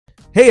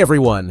Hey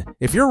everyone!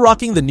 If you're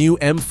rocking the new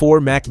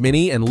M4 Mac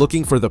Mini and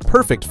looking for the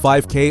perfect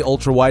 5K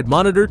ultra-wide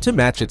monitor to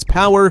match its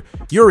power,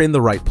 you're in the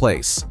right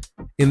place.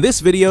 In this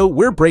video,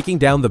 we're breaking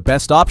down the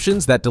best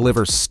options that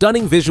deliver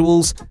stunning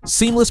visuals,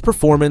 seamless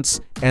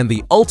performance, and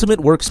the ultimate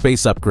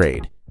workspace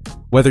upgrade.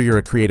 Whether you're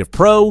a creative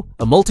pro,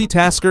 a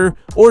multitasker,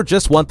 or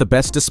just want the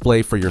best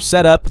display for your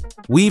setup,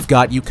 we've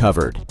got you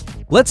covered.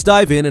 Let's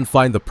dive in and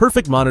find the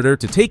perfect monitor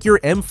to take your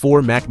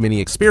M4 Mac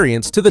Mini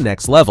experience to the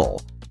next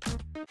level.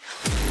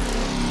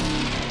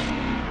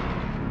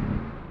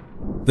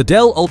 The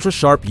Dell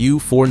UltraSharp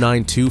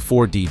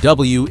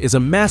U4924DW is a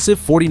massive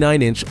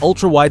 49-inch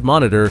ultra-wide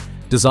monitor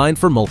designed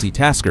for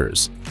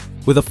multitaskers.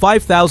 With a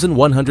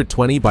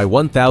 5120 by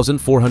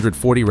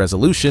 1440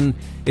 resolution,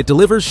 it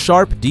delivers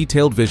sharp,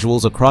 detailed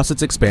visuals across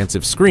its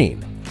expansive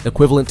screen,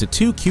 equivalent to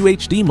two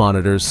QHD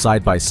monitors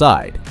side by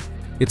side.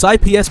 Its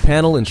IPS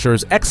panel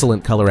ensures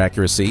excellent color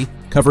accuracy,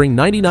 covering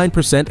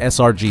 99%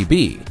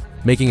 sRGB,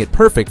 making it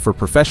perfect for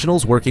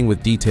professionals working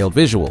with detailed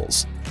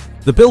visuals.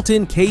 The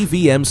built-in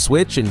KVM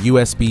switch and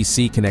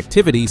USB-C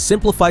connectivity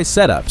simplify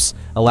setups,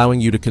 allowing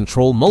you to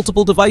control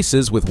multiple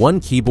devices with one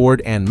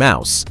keyboard and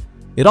mouse.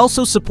 It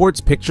also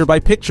supports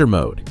picture-by-picture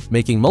mode,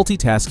 making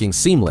multitasking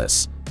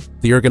seamless.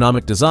 The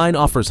ergonomic design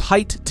offers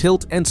height,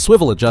 tilt, and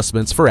swivel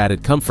adjustments for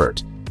added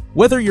comfort.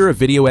 Whether you're a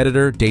video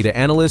editor, data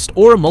analyst,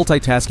 or a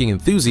multitasking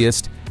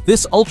enthusiast,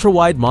 this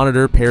ultra-wide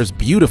monitor pairs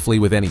beautifully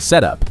with any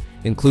setup,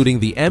 including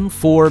the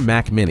M4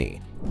 Mac Mini.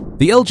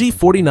 The LG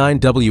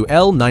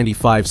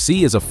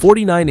 49WL95C is a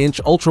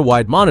 49-inch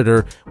ultra-wide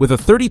monitor with a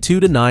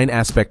 32:9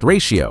 aspect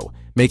ratio,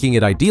 making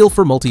it ideal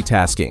for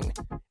multitasking.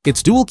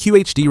 Its dual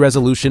QHD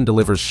resolution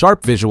delivers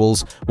sharp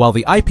visuals, while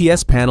the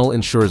IPS panel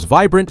ensures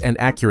vibrant and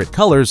accurate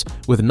colors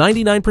with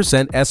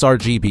 99%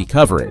 sRGB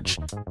coverage.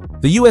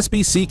 The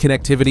USB-C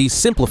connectivity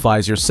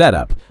simplifies your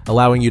setup,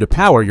 allowing you to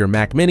power your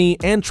Mac Mini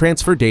and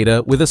transfer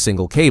data with a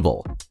single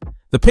cable.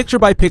 The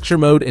picture-by-picture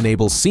mode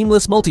enables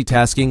seamless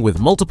multitasking with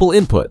multiple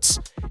inputs.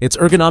 Its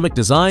ergonomic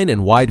design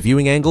and wide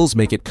viewing angles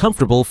make it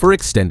comfortable for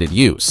extended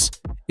use.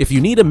 If you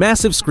need a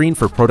massive screen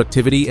for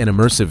productivity and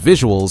immersive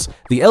visuals,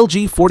 the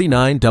LG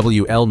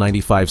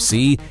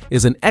 49WL95C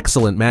is an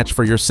excellent match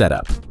for your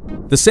setup.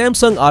 The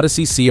Samsung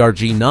Odyssey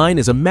CRG9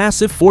 is a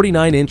massive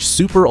 49-inch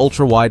super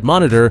ultra-wide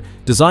monitor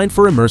designed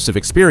for immersive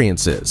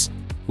experiences.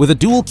 With a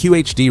dual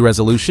QHD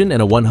resolution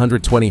and a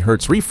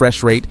 120Hz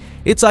refresh rate,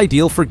 it's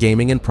ideal for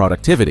gaming and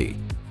productivity.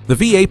 The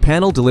VA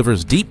panel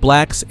delivers deep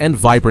blacks and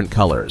vibrant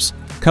colors,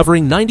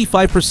 covering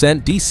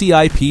 95%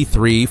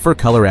 DCI-P3 for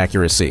color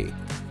accuracy.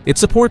 It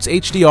supports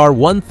HDR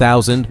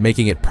 1000,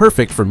 making it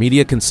perfect for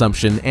media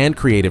consumption and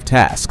creative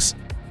tasks.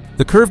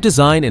 The curved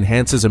design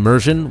enhances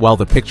immersion, while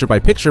the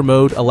picture-by-picture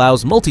mode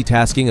allows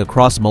multitasking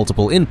across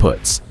multiple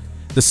inputs.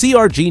 The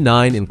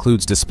CRG9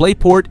 includes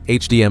DisplayPort,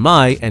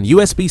 HDMI, and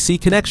USB-C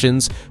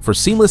connections for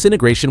seamless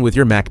integration with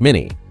your Mac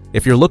Mini.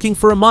 If you're looking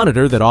for a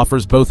monitor that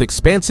offers both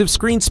expansive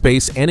screen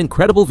space and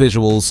incredible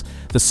visuals,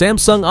 the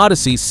Samsung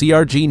Odyssey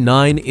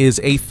CRG9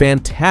 is a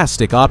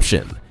fantastic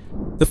option.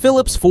 The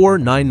Philips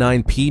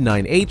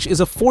 499P9H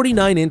is a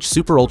 49-inch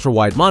super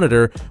ultra-wide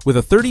monitor with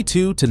a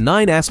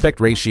 32:9 aspect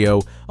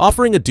ratio,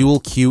 offering a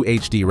dual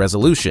QHD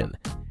resolution.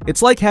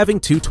 It's like having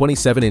two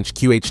 27-inch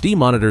QHD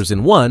monitors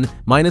in one,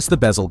 minus the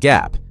bezel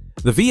gap.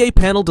 The VA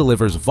panel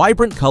delivers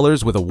vibrant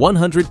colors with a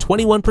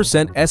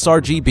 121%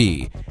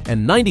 sRGB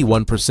and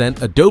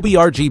 91% Adobe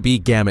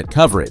RGB gamut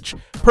coverage,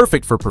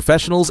 perfect for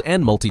professionals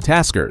and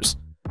multitaskers.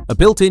 A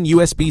built-in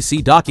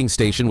USB-C docking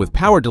station with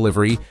power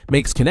delivery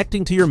makes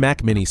connecting to your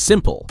Mac Mini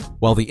simple,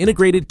 while the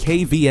integrated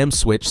KVM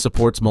switch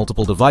supports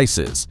multiple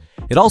devices.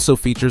 It also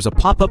features a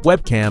pop-up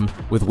webcam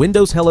with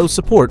Windows Hello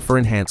support for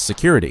enhanced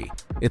security.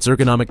 Its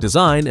ergonomic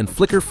design and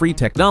flicker-free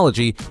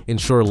technology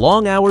ensure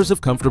long hours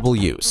of comfortable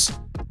use.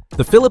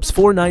 The Philips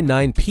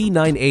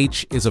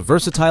 499P9H is a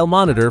versatile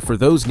monitor for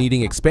those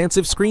needing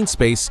expansive screen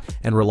space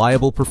and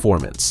reliable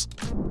performance.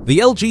 The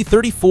LG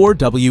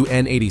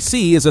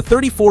 34WN80C is a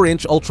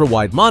 34-inch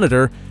ultra-wide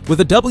monitor with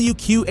a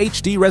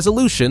WQHD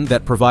resolution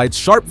that provides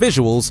sharp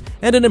visuals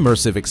and an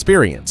immersive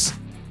experience.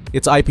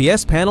 Its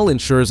IPS panel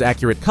ensures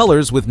accurate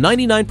colors with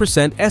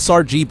 99%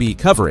 sRGB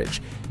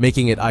coverage,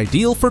 making it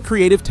ideal for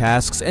creative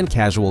tasks and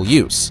casual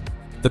use.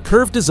 The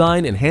curved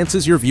design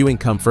enhances your viewing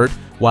comfort,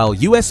 while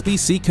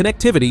USB-C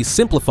connectivity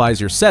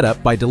simplifies your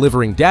setup by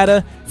delivering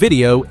data,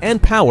 video,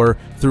 and power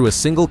through a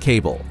single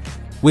cable.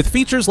 With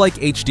features like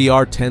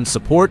HDR10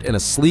 support and a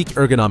sleek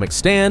ergonomic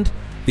stand,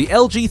 the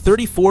LG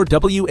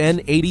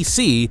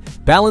 34WN80C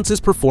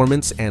balances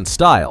performance and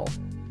style.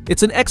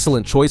 It's an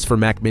excellent choice for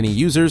Mac Mini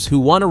users who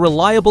want a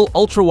reliable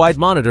ultra-wide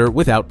monitor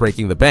without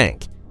breaking the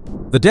bank.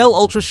 The Dell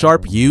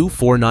UltraSharp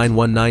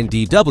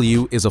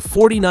U4919DW is a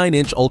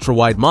 49-inch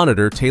ultra-wide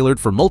monitor tailored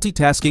for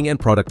multitasking and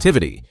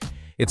productivity.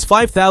 Its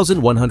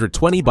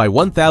 5120 by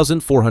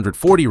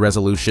 1440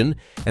 resolution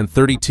and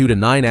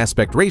 32:9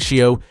 aspect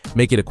ratio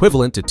make it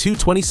equivalent to two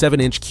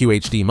 27-inch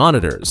QHD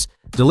monitors,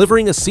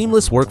 delivering a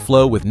seamless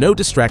workflow with no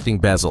distracting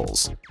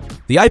bezels.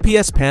 The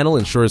IPS panel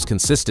ensures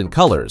consistent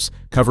colors,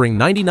 covering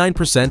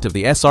 99% of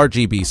the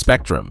sRGB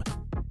spectrum.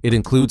 It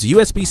includes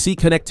USB-C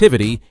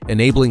connectivity,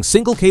 enabling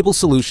single-cable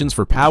solutions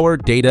for power,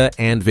 data,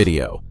 and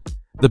video.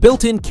 The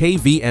built-in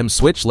KVM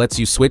switch lets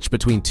you switch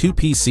between two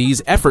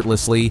PCs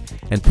effortlessly,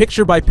 and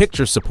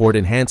picture-by-picture support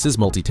enhances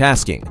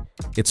multitasking.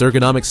 Its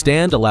ergonomic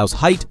stand allows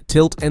height,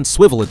 tilt, and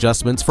swivel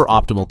adjustments for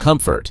optimal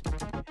comfort.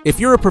 If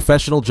you're a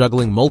professional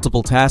juggling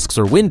multiple tasks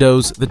or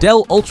windows, the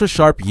Dell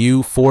UltraSharp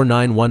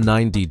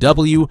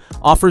U4919DW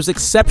offers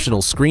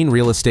exceptional screen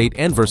real estate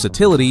and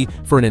versatility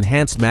for an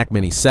enhanced Mac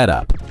Mini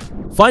setup.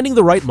 Finding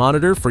the right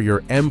monitor for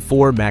your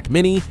M4 Mac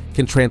Mini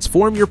can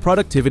transform your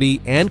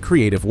productivity and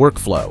creative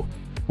workflow.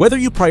 Whether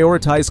you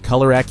prioritize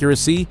color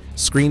accuracy,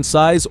 screen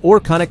size,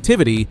 or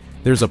connectivity,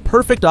 there's a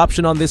perfect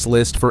option on this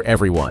list for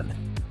everyone.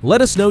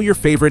 Let us know your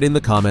favorite in the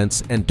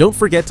comments, and don't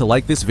forget to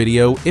like this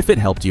video if it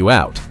helped you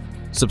out.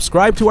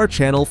 Subscribe to our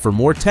channel for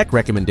more tech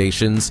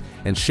recommendations,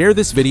 and share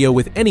this video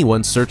with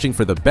anyone searching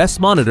for the best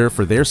monitor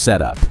for their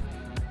setup.